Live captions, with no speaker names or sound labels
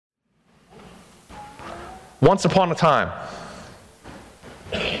Once upon a time.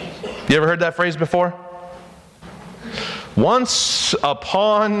 You ever heard that phrase before? Once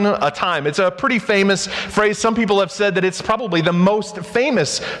upon a time. It's a pretty famous phrase. Some people have said that it's probably the most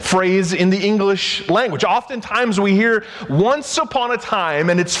famous phrase in the English language. Oftentimes we hear once upon a time,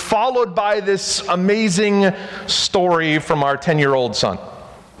 and it's followed by this amazing story from our 10-year-old son.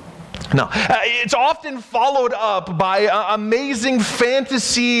 No, it's often followed up by amazing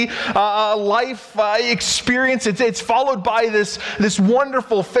fantasy life experience. It's followed by this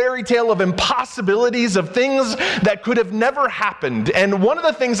wonderful fairy tale of impossibilities, of things that could have never happened. And one of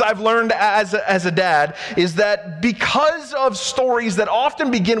the things I've learned as a dad is that because of stories that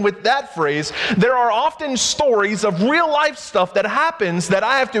often begin with that phrase, there are often stories of real life stuff that happens that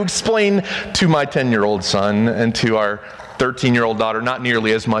I have to explain to my 10-year-old son and to our 13-year-old daughter, not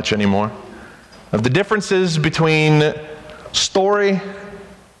nearly as much anymore, of the differences between story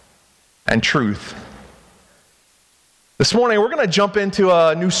and truth. This morning, we're going to jump into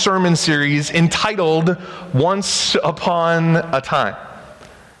a new sermon series entitled Once Upon a Time.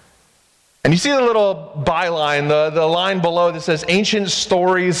 And you see the little byline, the line below that says ancient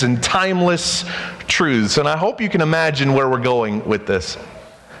stories and timeless truths. And I hope you can imagine where we're going with this.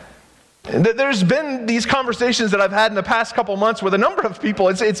 There's been these conversations that I've had in the past couple months with a number of people.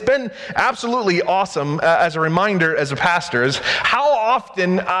 It's been absolutely awesome as a reminder as a pastor is how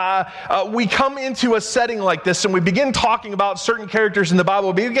often we come into a setting like this and we begin talking about certain characters in the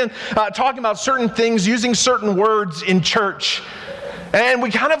Bible. We begin talking about certain things, using certain words in church. And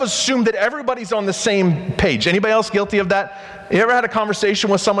we kind of assume that everybody's on the same page. Anybody else guilty of that? You ever had a conversation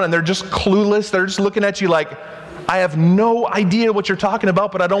with someone and they're just clueless? They're just looking at you like, I have no idea what you're talking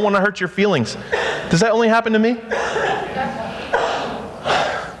about, but I don't want to hurt your feelings. Does that only happen to me? It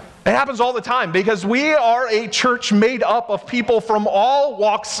happens all the time because we are a church made up of people from all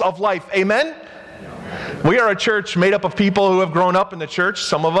walks of life. Amen? We are a church made up of people who have grown up in the church.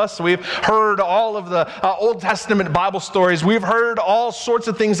 Some of us, we've heard all of the Old Testament Bible stories. We've heard all sorts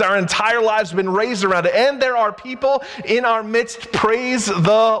of things. Our entire lives have been raised around it. And there are people in our midst, praise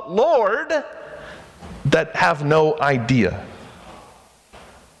the Lord, that have no idea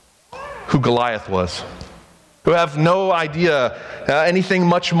who Goliath was, who have no idea anything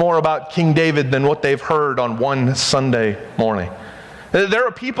much more about King David than what they've heard on one Sunday morning. There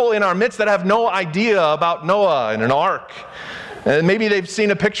are people in our midst that have no idea about Noah and an ark. Maybe they've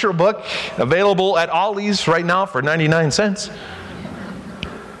seen a picture book available at Ollie's right now for 99 cents.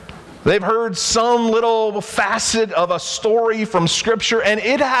 They've heard some little facet of a story from Scripture, and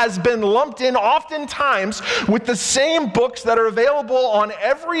it has been lumped in oftentimes with the same books that are available on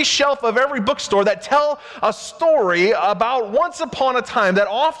every shelf of every bookstore that tell a story about once upon a time that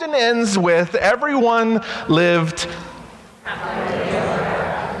often ends with everyone lived.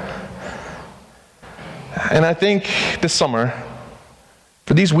 And I think this summer,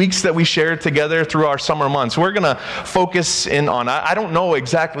 for these weeks that we shared together through our summer months, we're going to focus in on, I don't know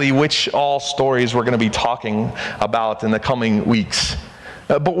exactly which all stories we're going to be talking about in the coming weeks,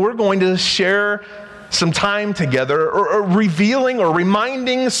 but we're going to share some time together or revealing or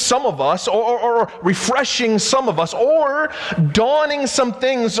reminding some of us or refreshing some of us or dawning some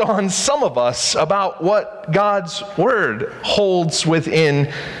things on some of us about what God's Word holds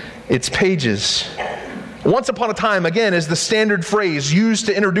within its pages. Once upon a time, again, is the standard phrase used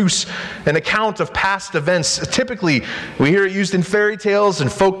to introduce an account of past events. Typically, we hear it used in fairy tales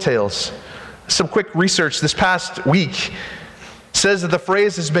and folk tales. Some quick research this past week says that the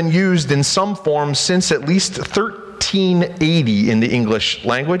phrase has been used in some form since at least 1380 in the English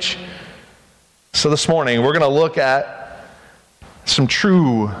language. So this morning, we're going to look at some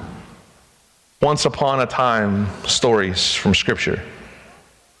true once upon a time stories from Scripture.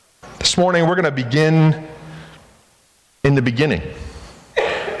 This morning, we're going to begin in the beginning,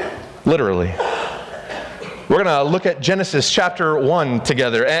 literally. We're going to look at Genesis chapter 1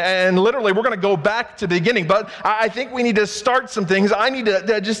 together, and literally we're going to go back to the beginning, but I think we need to start some things. I need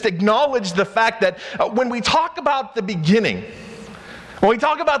to just acknowledge the fact that when we talk about the beginning, when we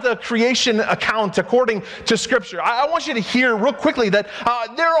talk about the creation account according to Scripture, I want you to hear real quickly that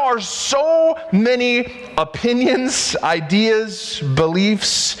there are so many opinions, ideas,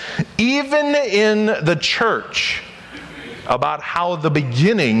 beliefs, even in the church, about how the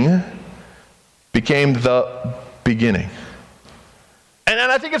beginning became the beginning. And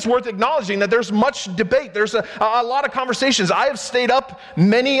I think it's worth acknowledging that there's much debate. There's a lot of conversations. I have stayed up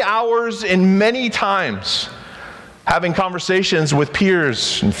many hours and many times having conversations with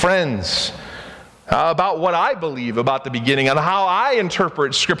peers and friends about what I believe about the beginning and how I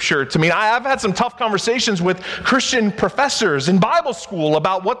interpret Scripture to mean. I've had some tough conversations with Christian professors in Bible school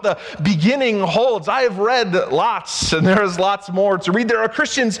about what the beginning holds. I have read lots, and there is lots more to read. There are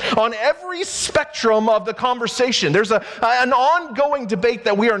Christians on every spectrum of the conversation. There's an ongoing debate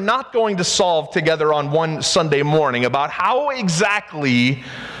that we are not going to solve together on one Sunday morning about how exactly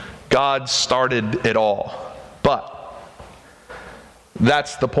God started it all. But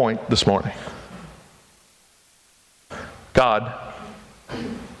that's the point this morning. God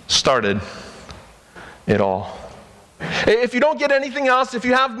started it all. If you don't get anything else, if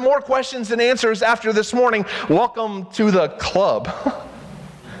you have more questions than answers after this morning, welcome to the club.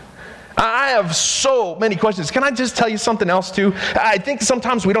 I have so many questions. Can I just tell you something else too? I think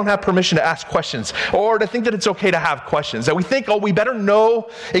sometimes we don't have permission to ask questions or to think that it's okay to have questions. That we think, we better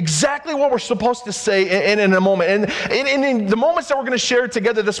know exactly what we're supposed to say in a moment. And in the moments that we're going to share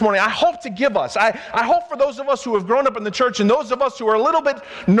together this morning, I hope to give us, I hope for those of us who have grown up in the church and those of us who are a little bit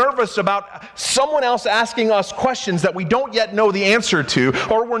nervous about someone else asking us questions that we don't yet know the answer to,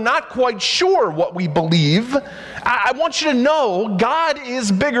 or we're not quite sure what we believe, I want you to know God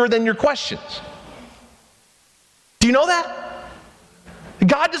is bigger than your questions. Do you know that?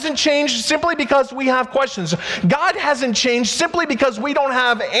 God doesn't change simply because we have questions. God hasn't changed simply because we don't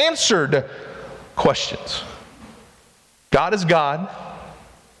have answered questions. God is God,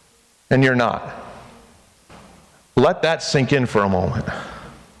 and you're not. Let that sink in for a moment.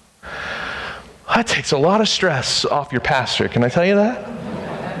 That takes a lot of stress off your pastor. Can I tell you that?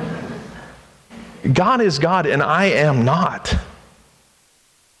 God is God, and I am not.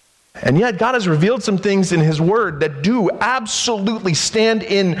 And yet God has revealed some things in His Word that do absolutely stand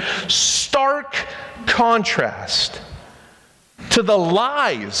in stark contrast to the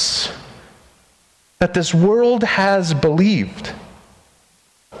lies that this world has believed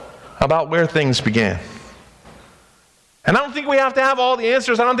about where things began. And I don't think we have to have all the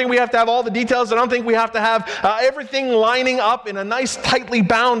answers. I don't think we have to have all the details. I don't think we have to have everything lining up in a nice, tightly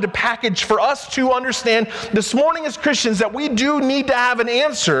bound package for us to understand this morning as Christians that we do need to have an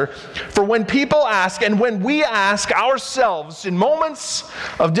answer for when people ask and when we ask ourselves in moments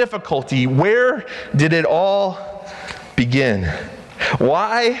of difficulty, where did it all begin?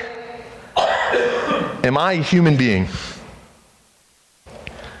 Why am I a human being?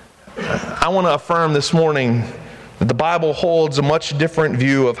 I want to affirm this morning that the Bible holds a much different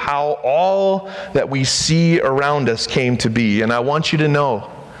view of how all that we see around us came to be. And I want you to know,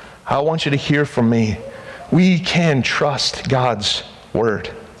 I want you to hear from me, we can trust God's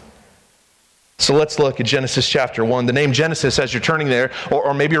Word. So let's look at Genesis chapter 1. The name Genesis, as you're turning there,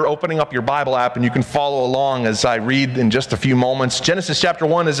 or maybe you're opening up your Bible app and you can follow along as I read in just a few moments. Genesis chapter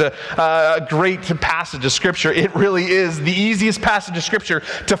 1 is a great passage of Scripture. It really is the easiest passage of Scripture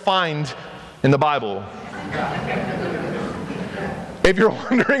to find in the Bible. If you're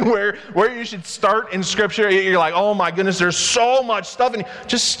wondering where you should start in Scripture, you're like, oh my goodness, there's so much stuff. And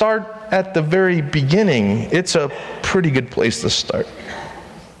just start at the very beginning. It's a pretty good place to start.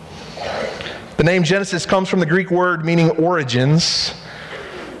 The name Genesis comes from the Greek word meaning origins.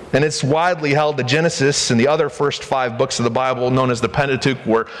 And it's widely held that Genesis and the other first 5 books of the Bible, known as the Pentateuch,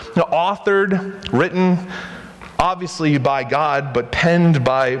 were authored, written, obviously by God, but penned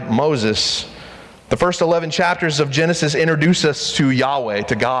by Moses. The first 11 chapters of Genesis introduce us to Yahweh,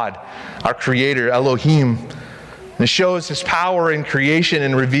 to God, our Creator, Elohim. And it shows His power in creation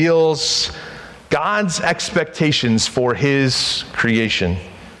and reveals God's expectations for His creation.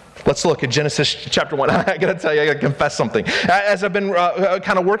 Let's look at Genesis chapter 1. I got to tell you, I got to confess something. As I've been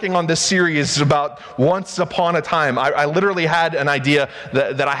kind of working on this series about once upon a time, I literally had an idea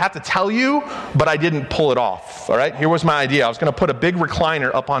that I have to tell you, but I didn't pull it off. All right, here was my idea. I was going to put a big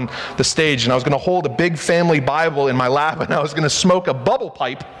recliner up on the stage, and I was going to hold a big family Bible in my lap, and I was going to smoke a bubble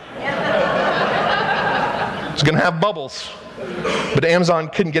pipe. It's going to have bubbles, but Amazon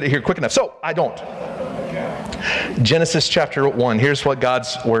couldn't get it here quick enough, so I don't. Genesis chapter 1, here's what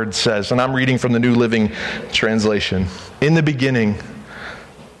God's Word says, and I'm reading from the New Living Translation. In the beginning,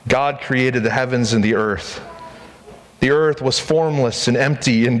 God created the heavens and the earth. The earth was formless and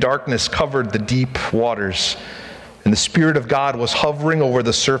empty, and darkness covered the deep waters. And the Spirit of God was hovering over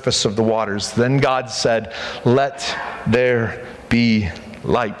the surface of the waters. Then God said, "Let there be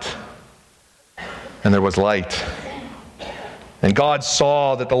light." And there was light. And God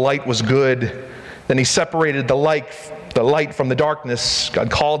saw that the light was good. Then He separated the light from the darkness.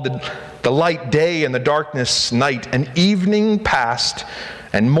 God called the light day and the darkness night. And evening passed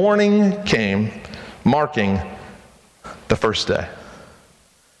and morning came, marking the first day.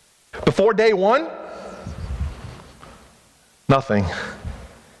 Before day 1, nothing.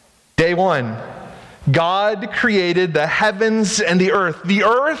 Day 1, God created the heavens and the earth. The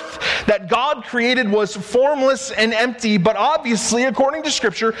earth that God created was formless and empty, but obviously, according to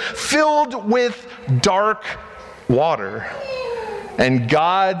Scripture, filled with dark water. And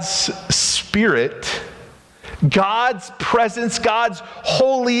God's Spirit, God's presence, God's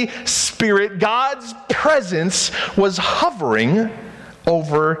Holy Spirit, God's presence was hovering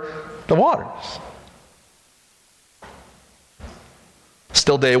over the waters.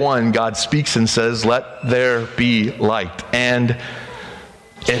 Still day one, God speaks and says, "Let there be light." And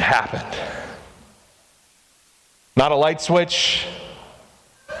it happened. Not a light switch,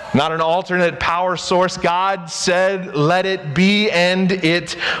 not an alternate power source. God said, "Let it be," and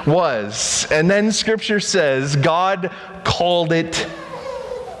it was. And then Scripture says, God called it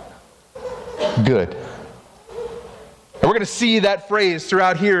good. And we're going to see that phrase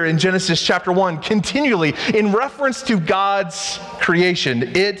throughout here in Genesis chapter 1 continually in reference to God's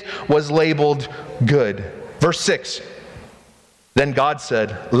creation. It was labeled good. Verse 6, then God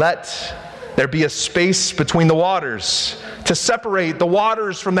said, "Let there be a space between the waters to separate the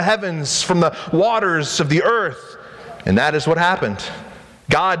waters from the heavens, from the waters of the earth." And that is what happened.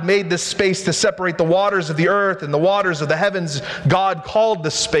 God made this space to separate the waters of the earth and the waters of the heavens. God called the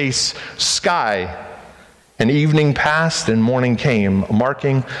space sky. And evening passed and morning came,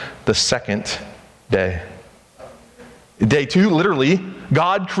 marking the second day. Day 2, literally,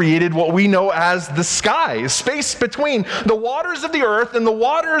 God created what we know as the sky, space between the waters of the earth and the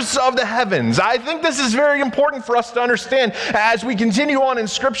waters of the heavens. I think this is very important for us to understand as we continue on in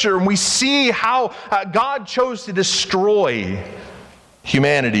Scripture and we see how God chose to destroy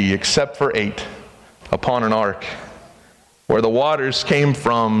humanity except for 8 upon an ark, where the waters came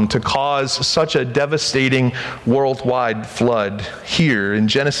from to cause such a devastating worldwide flood. Here in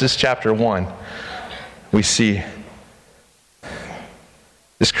Genesis chapter 1, we see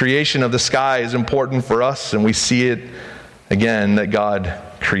this creation of the sky is important for us, and we see it again that God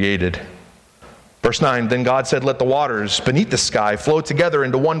created. Verse 9, then God said, "Let the waters beneath the sky flow together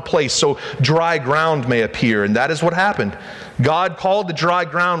into one place so dry ground may appear." And that is what happened. God called the dry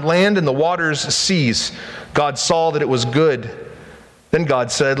ground land and the waters seas. God saw that it was good. Then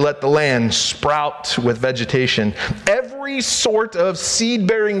God said, "Let the land sprout with vegetation, every sort of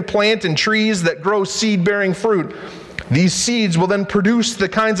seed-bearing plant and trees that grow seed-bearing fruit. These seeds will then produce the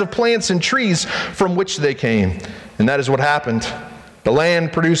kinds of plants and trees from which they came." And that is what happened. The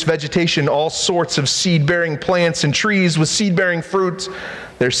land produced vegetation, all sorts of seed-bearing plants and trees with seed-bearing fruit.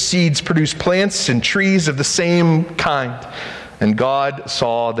 Their seeds produced plants and trees of the same kind. And God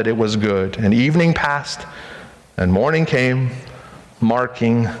saw that it was good. And evening passed, and morning came,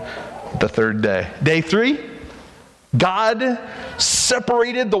 marking the third day. Day 3, God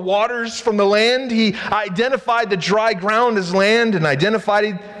separated the waters from the land. He identified the dry ground as land and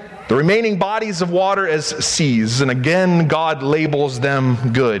identified the remaining bodies of water as seas. And again, God labels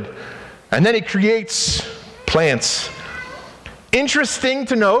them good. And then He creates plants. Interesting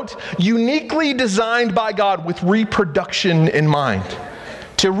to note, uniquely designed by God with reproduction in mind,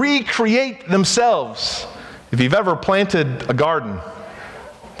 to recreate themselves. If you've ever planted a garden,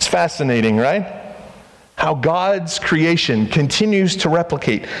 it's fascinating, right? How God's creation continues to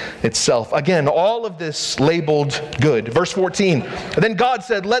replicate itself. Again, all of this labeled good. Verse 14, then God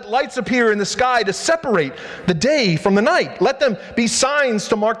said, "Let lights appear in the sky to separate the day from the night. Let them be signs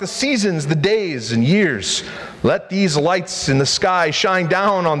to mark the seasons, the days and years. Let these lights in the sky shine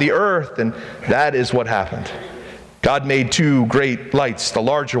down on the earth." And that is what happened. God made 2 great lights, the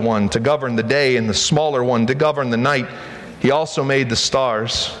larger one to govern the day and the smaller one to govern the night. He also made the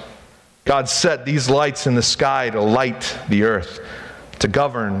stars. God set these lights in the sky to light the earth, to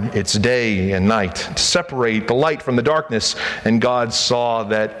govern its day and night, to separate the light from the darkness. And God saw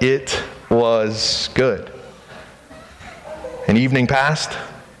that it was good. And evening passed,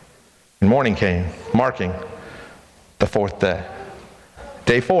 and morning came, marking the 4th day.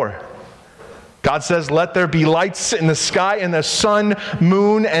 Day 4. God says, "Let there be lights in the sky," and the sun,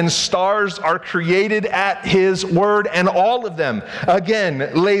 moon, and stars are created at His word, and all of them, again,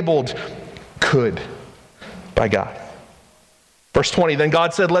 labeled good by God. Verse 20, then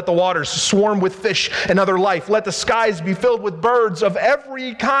God said, "Let the waters swarm with fish and other life. Let the skies be filled with birds of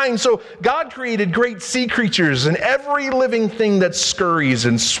every kind." So God created great sea creatures and every living thing that scurries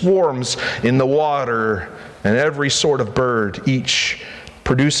and swarms in the water, and every sort of bird, each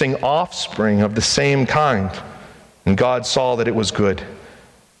producing offspring of the same kind. And God saw that it was good.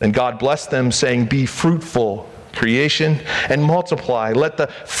 And God blessed them, saying, "Be fruitful, creation, and multiply. Let the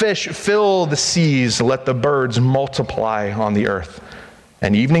fish fill the seas. Let the birds multiply on the earth."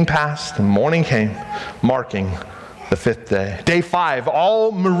 And evening passed, and morning came, marking the 5th day. Day 5,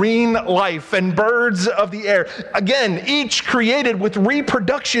 all marine life and birds of the air. Again, each created with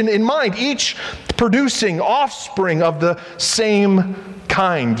reproduction in mind, each producing offspring of the same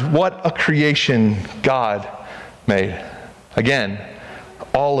kind. What a creation God made. Again,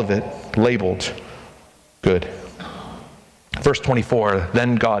 all of it labeled good. Verse 24,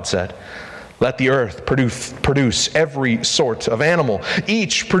 then God said, let the earth produce every sort of animal,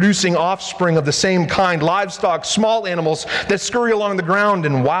 each producing offspring of the same kind, livestock, small animals that scurry along the ground,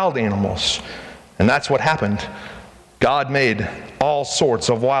 and wild animals. And that's what happened. God made all sorts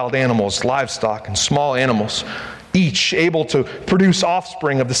of wild animals, livestock, and small animals, each able to produce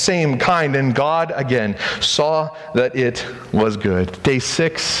offspring of the same kind. And God again saw that it was good. Day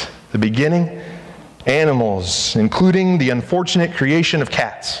 6, the beginning, animals, including the unfortunate creation of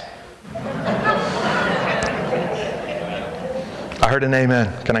cats. I heard an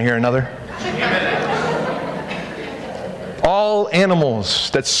amen. Can I hear another? All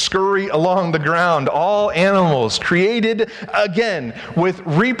animals that scurry along the ground, all animals created again with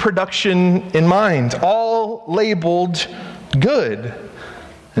reproduction in mind, all labeled good.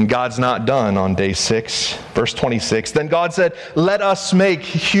 And God's not done on day 6. Verse 26, then God said, let us make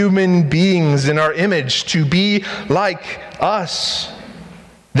human beings in our image to be like us.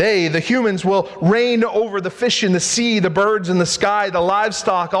 They, the humans, will reign over the fish in the sea, the birds in the sky, the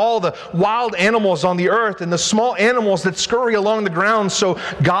livestock, all the wild animals on the earth, and the small animals that scurry along the ground. So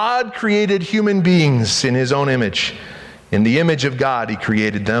God created human beings in His own image. In the image of God He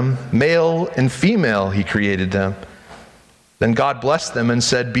created them. Male and female He created them. Then God blessed them and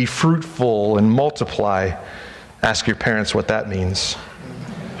said, be fruitful and multiply. Ask your parents what that means.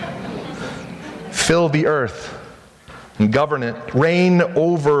 Fill the earth and govern it. Reign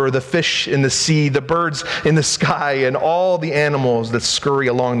over the fish in the sea, the birds in the sky, and all the animals that scurry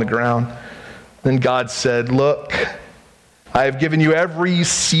along the ground. Then God said, look, I have given you every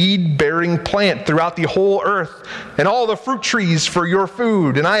seed-bearing plant throughout the whole earth, and all the fruit trees for your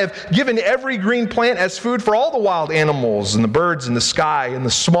food. And I have given every green plant as food for all the wild animals, and the birds in the sky, and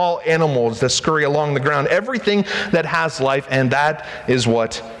the small animals that scurry along the ground, everything that has life. And that is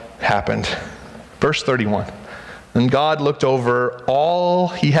what happened. Verse 31. And God looked over all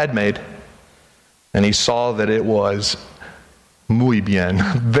He had made, and He saw that it was muy bien,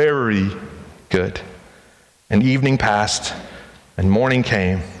 very good. And evening passed, and morning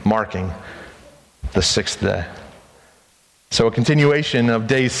came, marking the 6th day. So a continuation of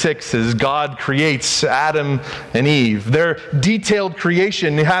day 6 is God creates Adam and Eve. Their detailed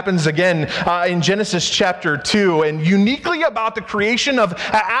creation happens again in Genesis chapter 2. And uniquely about the creation of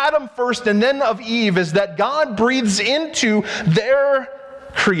Adam first and then of Eve is that God breathes into their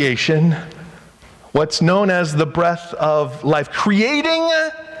creation what's known as the breath of life, creating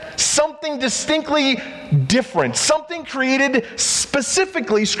something distinctly different, something created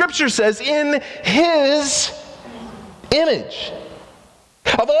specifically, Scripture says, in His image.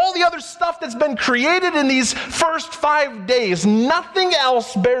 Of all the other stuff that's been created in these first 5 days, nothing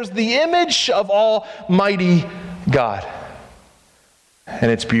else bears the image of Almighty God.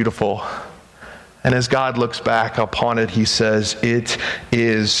 And it's beautiful. And as God looks back upon it, He says, it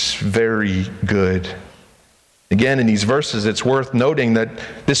is very good. Again, in these verses, it's worth noting that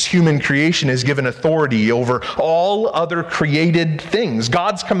this human creation is given authority over all other created things.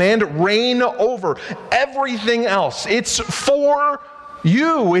 God's command, reign over everything else. It's for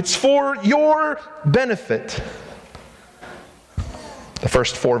you. It's for your benefit. The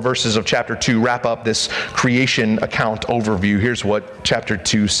first 4 verses of chapter 2 wrap up this creation account overview. Here's what chapter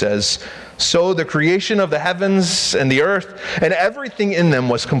 2 says. So the creation of the heavens and the earth and everything in them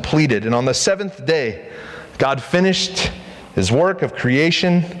was completed. And on the 7th day, God finished His work of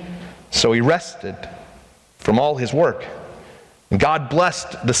creation, so He rested from all His work. And God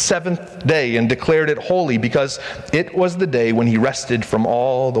blessed the 7th day and declared it holy because it was the day when He rested from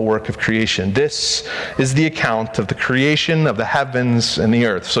all the work of creation. This is the account of the creation of the heavens and the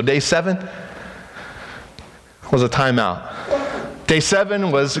earth. So day 7 was a timeout. Day 7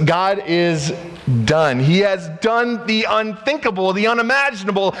 was God is done. He has done the unthinkable, the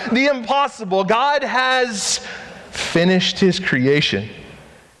unimaginable, the impossible. God has finished His creation.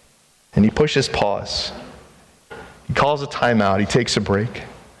 And He pushes pause. He calls a timeout. He takes a break.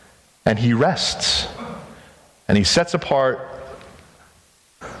 And He rests. And He sets apart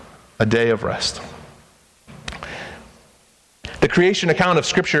a day of rest. The creation account of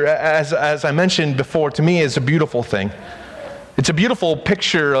Scripture, as I mentioned before, to me is a beautiful thing. It's a beautiful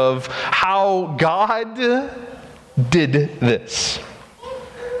picture of how God did this.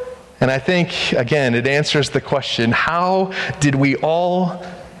 And I think, again, it answers the question, how did we all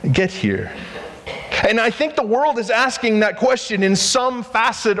get here? And I think the world is asking that question in some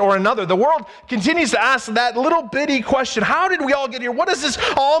facet or another. The world continues to ask that little bitty question, how did we all get here? What does this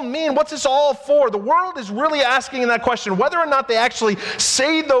all mean? What's this all for? The world is really asking that question. Whether or not they actually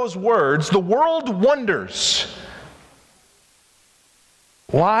say those words, the world wonders,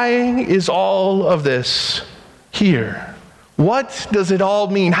 why is all of this here? What does it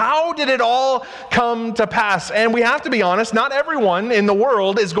all mean? How did it all come to pass? And we have to be honest, not everyone in the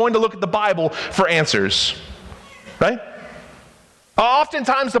world is going to look at the Bible for answers, right?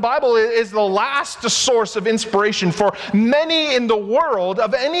 Oftentimes the Bible is the last source of inspiration for many in the world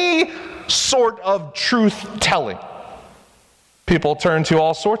of any sort of truth-telling. People turn to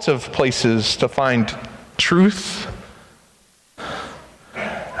all sorts of places to find truth.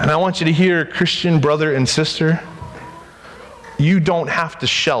 And I want you to hear, Christian brother and sister, you don't have to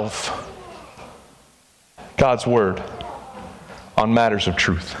shelf God's word on matters of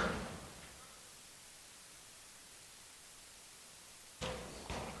truth.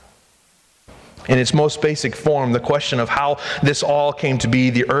 In its most basic form, the question of how this all came to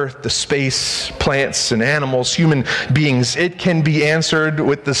be, the earth, the space, plants and animals, human beings, it can be answered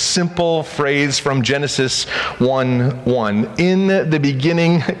with the simple phrase from Genesis 1:1. In the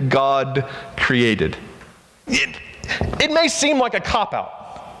beginning, God created. It may seem like a cop-out.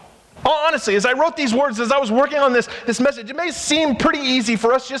 Honestly, as I wrote these words, as I was working on this message, it may seem pretty easy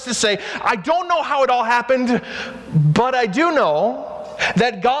for us just to say, I don't know how it all happened, but I do know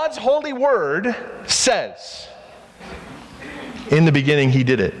that God's holy word says, in the beginning He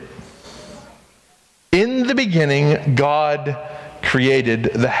did it. In the beginning, God created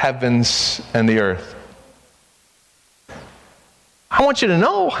the heavens and the earth. I want you to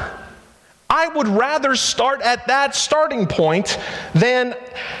know, I would rather start at that starting point than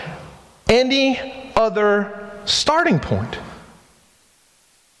any other starting point.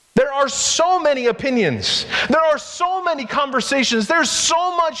 There are so many opinions. There are so many conversations. There's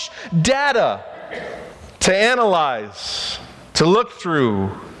so much data to analyze, to look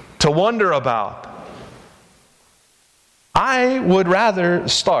through, to wonder about. I would rather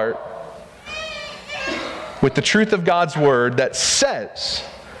start with the truth of God's word that says,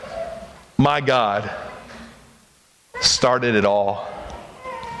 my God started it all.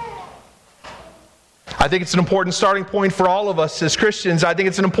 I think it's an important starting point for all of us as Christians. I think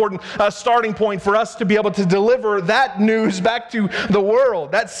it's an important starting point for us to be able to deliver that news back to the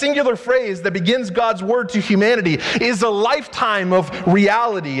world. That singular phrase that begins God's word to humanity is a lifetime of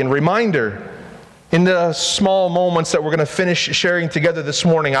reality and reminder. In the small moments that we're going to finish sharing together this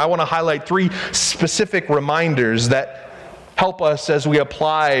morning, I want to highlight 3 specific reminders that help us as we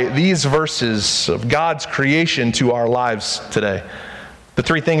apply these verses of God's creation to our lives today. The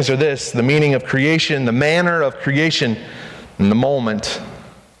 3 things are this: the meaning of creation, the manner of creation, and the moment.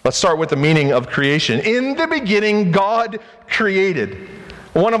 Let's start with the meaning of creation. In the beginning, God created.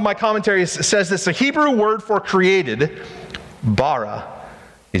 One of my commentaries says this: the Hebrew word for created, bara,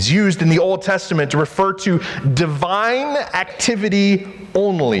 is used in the Old Testament to refer to divine activity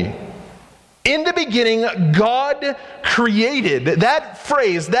only. In the beginning, God created. That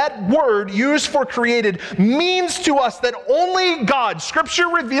phrase, that word used for created, means to us that only God, Scripture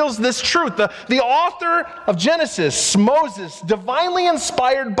reveals this truth. The author of Genesis, Moses, divinely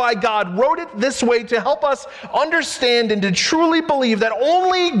inspired by God, wrote it this way to help us understand and to truly believe that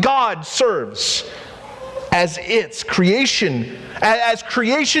only God serves as its creation, as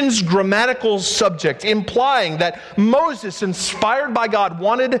creation's grammatical subject, implying that Moses, inspired by God,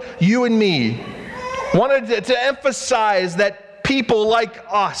 wanted you and me, wanted to emphasize that people like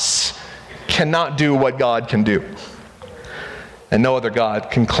us cannot do what God can do. And no other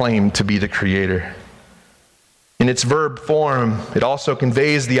God can claim to be the creator. In its verb form, it also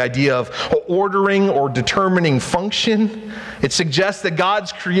conveys the idea of ordering or determining function. It suggests that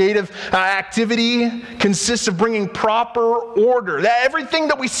God's creative activity consists of bringing proper order. That everything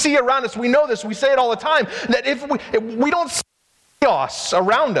that we see around us, we know this, we say it all the time, that if we don't see chaos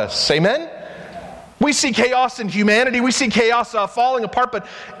around us, amen? We see chaos in humanity, we see chaos falling apart, but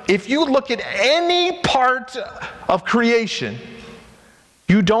if you look at any part of creation,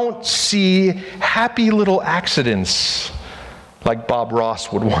 you don't see happy little accidents like Bob Ross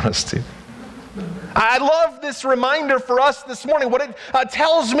would want us to. I love this reminder for us this morning. What it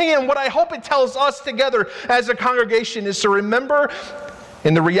tells me and what I hope it tells us together as a congregation is to remember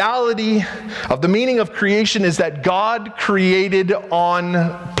in the reality of the meaning of creation is that God created on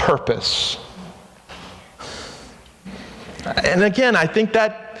purpose. And again, I think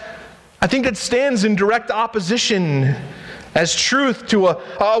that stands in direct opposition as truth to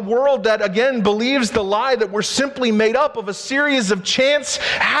a world that, again, believes the lie that we're simply made up of a series of chance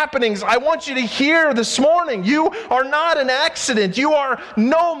happenings. I want you to hear this morning, you are not an accident. You are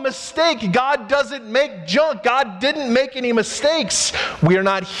no mistake. God doesn't make junk. God didn't make any mistakes. We are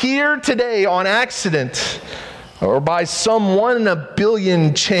not here today on accident or by some 1 in a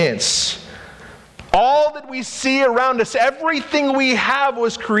billion chance. All that we see around us, everything we have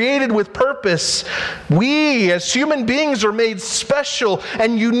was created with purpose. We, as human beings, are made special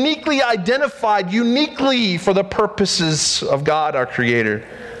and uniquely identified, uniquely for the purposes of God, our Creator.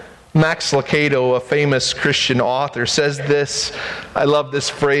 Max Lucado, a famous Christian author, says this. I love this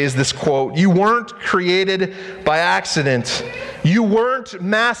phrase, this quote. You weren't created by accident. You weren't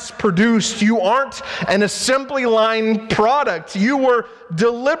mass-produced. You aren't an assembly line product. You were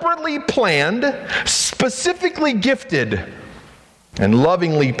deliberately planned, specifically gifted, and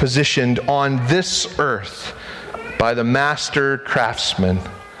lovingly positioned on this earth by the master craftsman,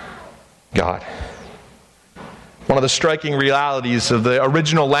 God. One of the striking realities of the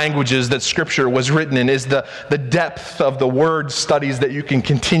original languages that Scripture was written in is the depth of the word studies that you can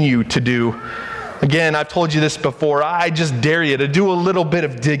continue to do. Again, I've told you this before. I just dare you to do a little bit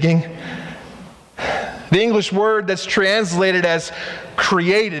of digging. The English word that's translated as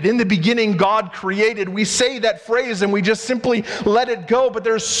created. In the beginning, God created. We say that phrase and we just simply let it go, but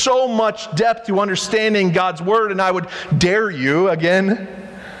there's so much depth to understanding God's word, and I would dare you, again,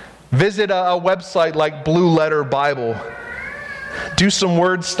 visit a website like Blue Letter Bible. Do some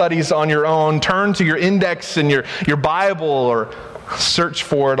word studies on your own. Turn to your index in your Bible or search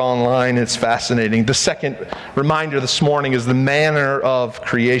for it online. It's fascinating. The second reminder this morning is the manner of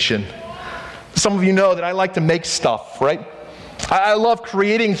creation. Some of you know that I like to make stuff, right? I love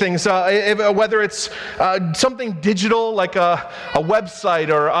creating things, whether it's something digital like a website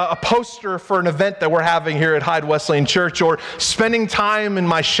or a poster for an event that we're having here at Hyde Wesleyan Church, or spending time in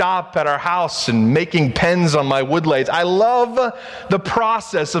my shop at our house and making pens on my wood lathes. I love the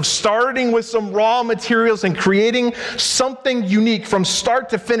process of starting with some raw materials and creating something unique from start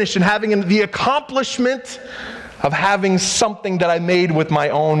to finish, and having the accomplishment of having something that I made with my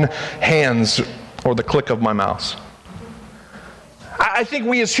own hands or the click of my mouse. I think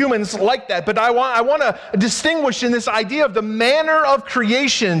we as humans like that, but I want to distinguish in this idea of the manner of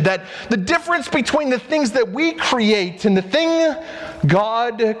creation, that the difference between the things that we create and the thing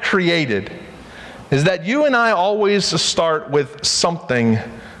God created is that you and I always start with something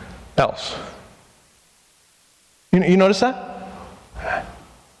else. You notice that?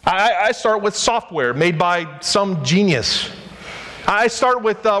 I start with software made by some genius. I start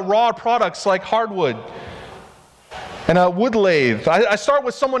with raw products like hardwood and a wood lathe. I start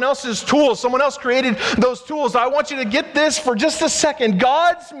with someone else's tools. Someone else created those tools. I want you to get this for just a second.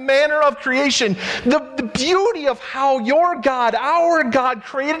 God's manner of creation. The beauty of how your God, our God,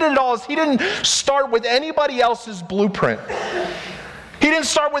 created it all is He didn't start with anybody else's blueprint. He didn't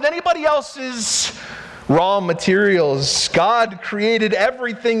start with anybody else's raw materials. God created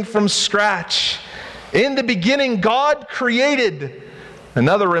everything from scratch. In the beginning, God created.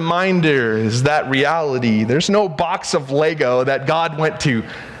 Another reminder is that reality. There's no box of Lego that God went to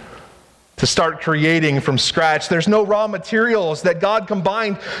start creating from scratch. There's no raw materials that God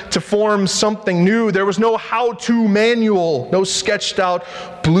combined to form something new. There was no how-to manual, no sketched out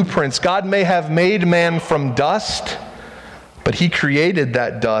blueprints. God may have made man from dust, but He created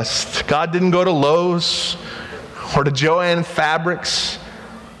that dust. God didn't go to Lowe's or to Joann Fabrics.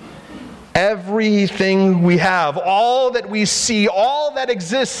 Everything we have, all that we see, all that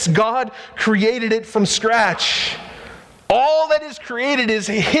exists, God created it from scratch. All that is created is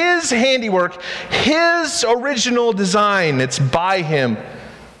His handiwork, His original design. It's by Him.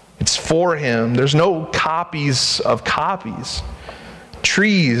 It's for Him. There's no copies of copies.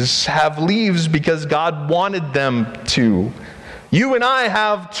 Trees have leaves because God wanted them to. You and I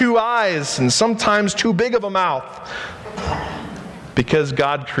have two eyes and sometimes too big of a mouth because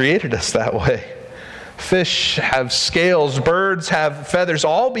God created us that way. Fish have scales, birds have feathers,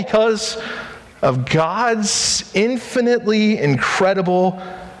 all because of God's infinitely incredible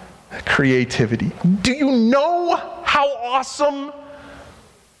creativity. Do you know how awesome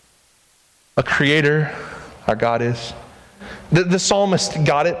a creator our God is? The psalmist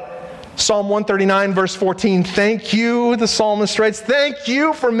got it. Psalm 139, verse 14, thank you, the psalmist writes, thank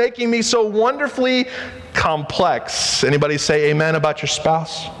you for making me so wonderfully complex. Anybody say amen about your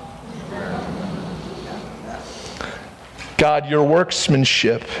spouse? God, your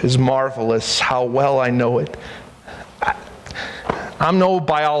workmanship is marvelous. How well I know it. I'm no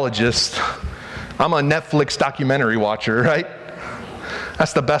biologist. I'm a Netflix documentary watcher, right?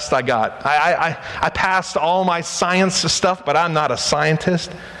 That's the best I got. I passed all my science stuff, but I'm not a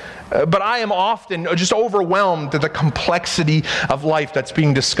scientist. But I am often just overwhelmed at the complexity of life that's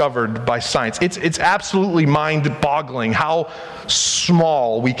being discovered by science. It's absolutely mind-boggling how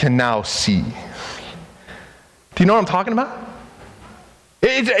small we can now see. Do you know what I'm talking about?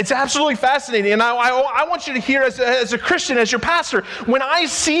 It's absolutely fascinating, and I want you to hear as a Christian, as your pastor, when I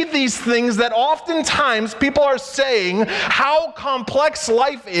see these things that oftentimes people are saying how complex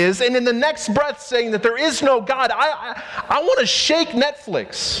life is, and in the next breath saying that there is no God, I want to shake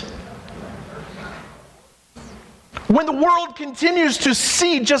Netflix. When the world continues to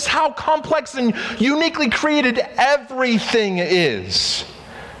see just how complex and uniquely created everything is.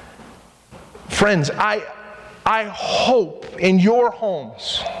 Friends, I hope in your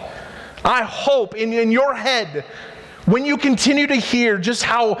homes, I hope in your head, when you continue to hear just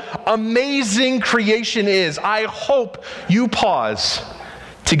how amazing creation is, I hope you pause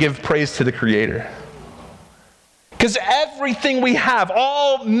to give praise to the Creator. Because everything we have,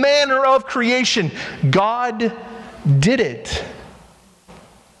 all manner of creation, God did it.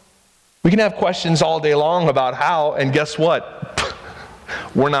 We can have questions all day long about how, and guess what?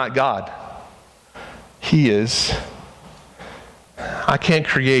 We're not God. He is. I can't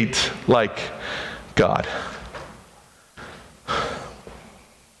create like God.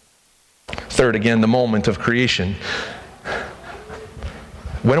 Third, again, the moment of creation.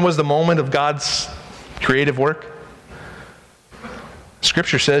 When was the moment of God's creative work?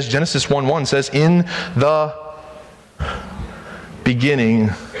 Scripture says, Genesis 1:1 says, in the beginning,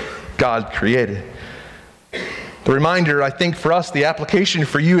 God created. The reminder, I think, for us, the application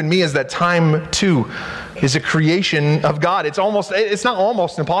for you and me is that time, too, is a creation of God. It's not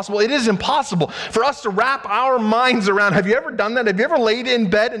almost impossible. It is impossible for us to wrap our minds around. Have you ever done that? Have you ever laid in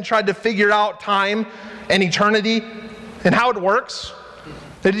bed and tried to figure out time and eternity and how it works?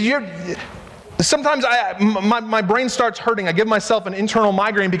 Sometimes my brain starts hurting. I give myself an internal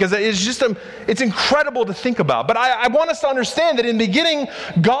migraine because it's incredible to think about. But I want us to understand that in the beginning,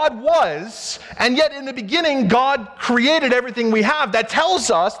 God was, and yet in the beginning, God created everything we have. That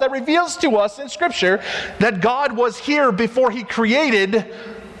tells us, that reveals to us in Scripture that God was here before He created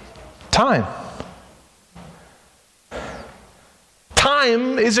time.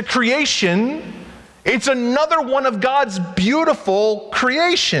 Time is a creation. It's another one of God's beautiful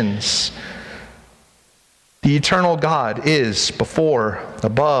creations. The eternal God is before,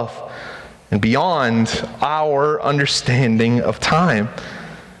 above, and beyond our understanding of time.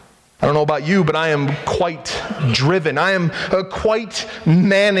 I don't know about you, but I am quite driven. I am quite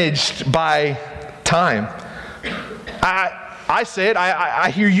managed by time. I say it,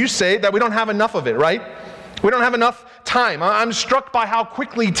 I hear you say it, that we don't have enough of it, right? We don't have enough time. I'm struck by how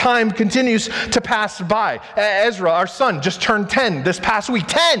quickly time continues to pass by. Ezra, our son, just turned 10 this past week.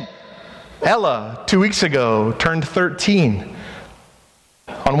 10! Ella, 2 weeks ago, turned 13.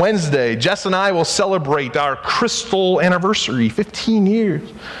 On Wednesday, Jess and I will celebrate our crystal anniversary, 15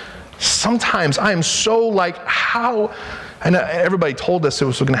 years. Sometimes I am so like, how? And everybody told us it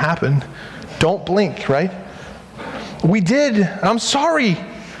was going to happen. Don't blink, right? We did. I'm sorry.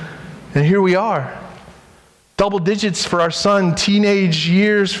 And here we are. Double digits for our son, teenage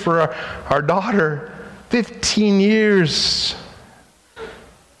years for our daughter, 15 years.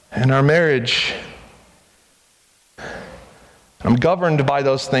 And our marriage. I'm governed by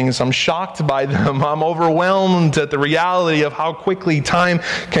those things. I'm shocked by them. I'm overwhelmed at the reality of how quickly time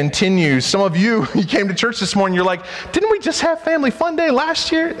continues. Some of you came to church this morning, you're like, didn't we just have Family Fun Day last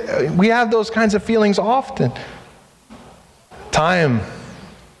year? We have those kinds of feelings often. Time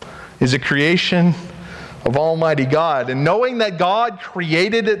is a creation of Almighty God. And knowing that God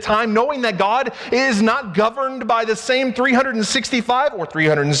created time, knowing that God is not governed by the same 365 or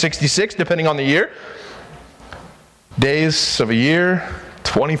 366, depending on the year, days of a year,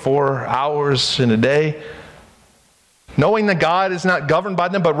 24 hours in a day, knowing that God is not governed by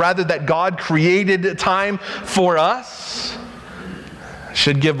them, but rather that God created time for us,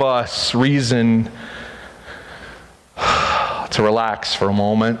 should give us reason to relax for a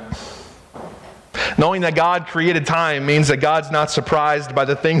moment. Knowing that God created time means that God's not surprised by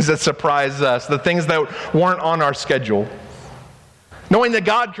the things that surprise us, the things that weren't on our schedule. Knowing that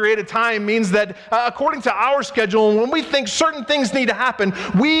God created time means that according to our schedule, when we think certain things need to happen,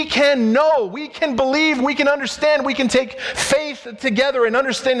 we can know, we can believe, we can understand, we can take faith together in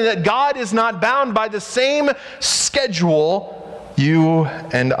understanding that God is not bound by the same schedule you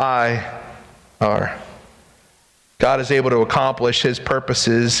and I are. God is able to accomplish His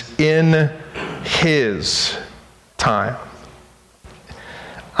purposes in His time.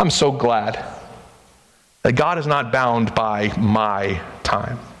 I'm so glad that God is not bound by my time.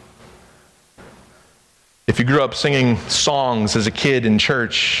 time. If you grew up singing songs as a kid in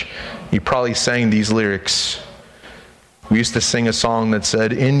church, you probably sang these lyrics. We used to sing a song that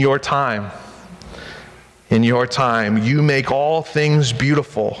said, in your time, you make all things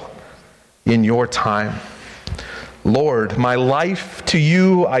beautiful in your time. Lord, my life to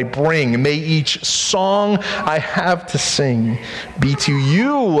you I bring. May each song I have to sing be to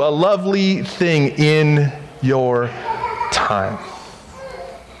you a lovely thing in your time.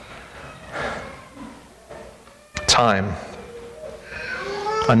 Time,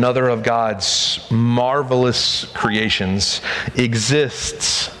 another of God's marvelous creations,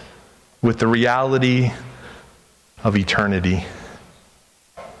 exists with the reality of eternity.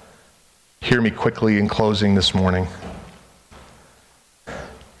 Hear me quickly in closing this morning.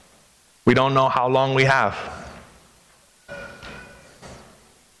 We don't know how long we have.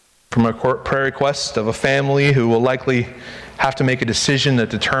 From a prayer request of a family who will likely have to make a decision that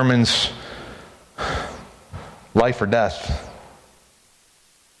determines life or death,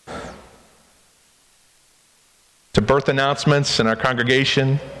 to birth announcements in our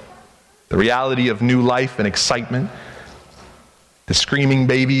congregation, the reality of new life and excitement, the screaming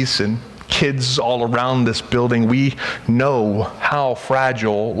babies and kids all around this building, we know how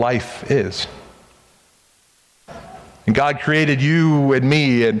fragile life is. And God created you and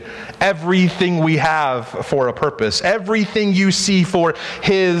me and everything we have for a purpose. Everything you see for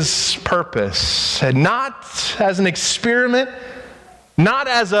His purpose. And not as an experiment, not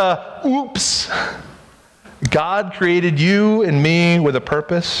as a oops. God created you and me with a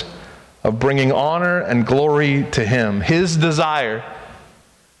purpose of bringing honor and glory to Him. His desire,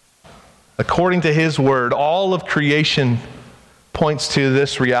 according to His word, all of creation points to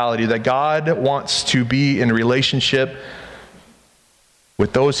this reality that God wants to be in relationship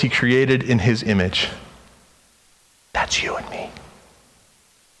with those He created in His image. That's you and me.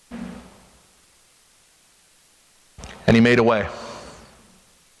 And He made a way.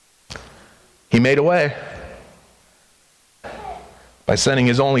 He made a way by sending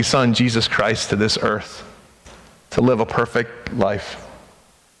His only Son, Jesus Christ, to this earth to live a perfect life.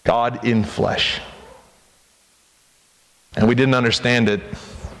 God in flesh. And we didn't understand it.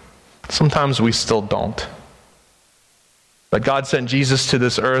 Sometimes we still don't. But God sent Jesus to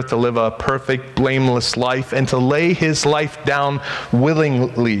this earth to live a perfect, blameless life and to lay His life down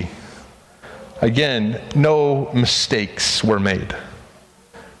willingly. Again, no mistakes were made.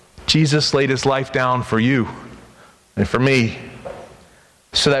 Jesus laid His life down for you and for me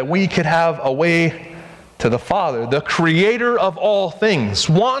so that we could have a way to the Father. The creator of all things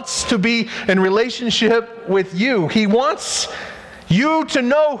wants to be in relationship with you. He wants you to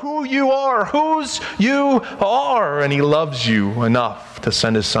know who you are, whose you are, and He loves you enough to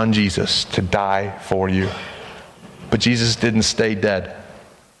send His Son Jesus to die for you. But Jesus didn't stay dead.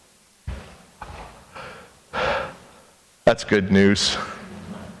 That's good news.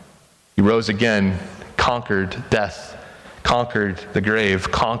 He rose again, conquered death, conquered the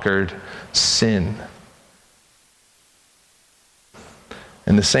grave, conquered sin.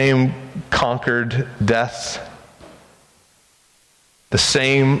 And the same conquered death, the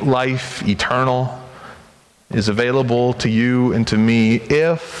same life eternal is available to you and to me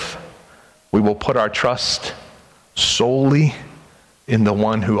if we will put our trust solely in the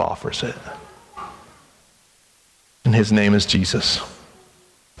one who offers it. And His name is Jesus.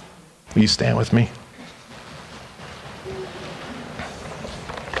 Will you stand with me?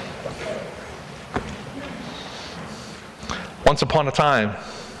 Once upon a time,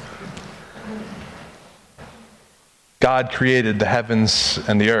 God created the heavens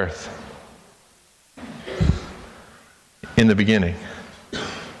and the earth. In the beginning,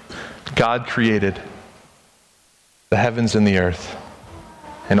 God created the heavens and the earth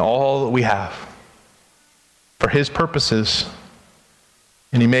and all that we have for His purposes.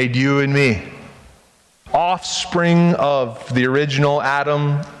 And He made you and me offspring of the original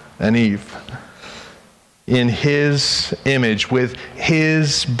Adam and Eve, in His image, with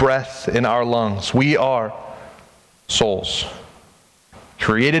His breath in our lungs. We are souls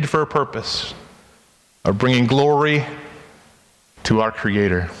created for a purpose of bringing glory to our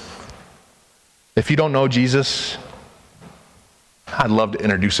Creator. If you don't know Jesus, I'd love to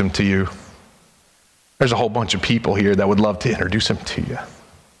introduce Him to you. There's a whole bunch of people here that would love to introduce Him to you.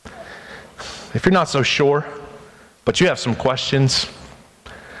 If you're not so sure, but you have some questions,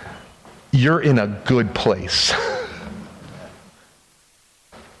 you're in a good place.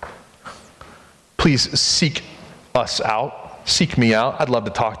 Please seek us out. Seek me out. I'd love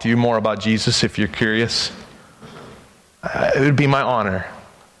to talk to you more about Jesus if you're curious. It would be my honor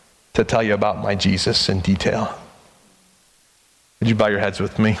to tell you about my Jesus in detail. Would you bow your heads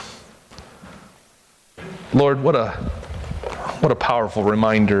with me? Lord, what a powerful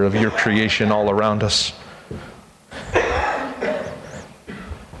reminder of your creation all around us.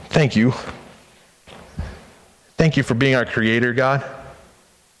 Thank you. Thank you for being our creator, God.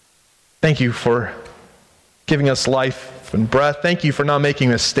 Thank you for giving us life and breath. Thank you for not making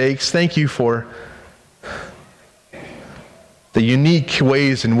mistakes. Thank you for the unique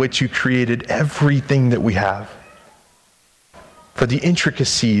ways in which you created everything that we have. For the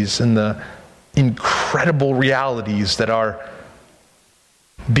intricacies and the incredible realities that are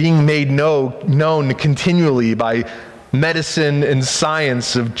being made known continually by medicine and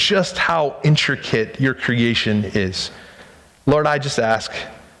science of just how intricate your creation is. Lord, I just ask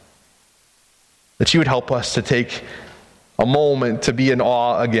that you would help us to take a moment to be in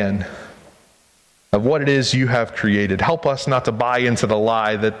awe again of what it is you have created. Help us not to buy into the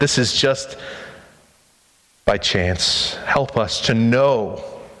lie that this is just by chance. Help us to know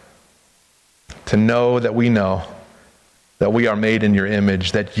that we know that we are made in your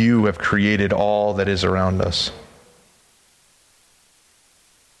image, that you have created all that is around us.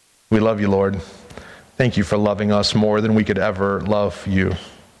 We love you, Lord. Thank you for loving us more than we could ever love you.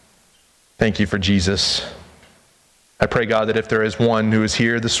 Thank you for Jesus. I pray, God, that if there is one who is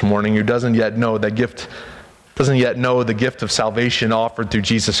here this morning who doesn't yet know the gift of salvation offered through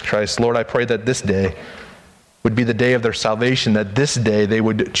Jesus Christ, Lord, I pray that this day would be the day of their salvation, that this day they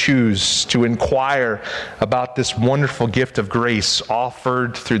would choose to inquire about this wonderful gift of grace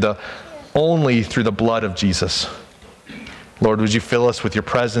offered only through the blood of Jesus. Lord, would you fill us with your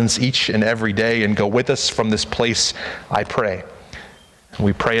presence each and every day and go with us from this place, I pray. And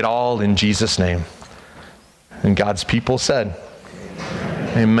we pray it all in Jesus' name. And God's people said,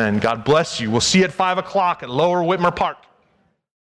 Amen. God bless you. We'll see you at 5 o'clock at Lower Whitmer Park.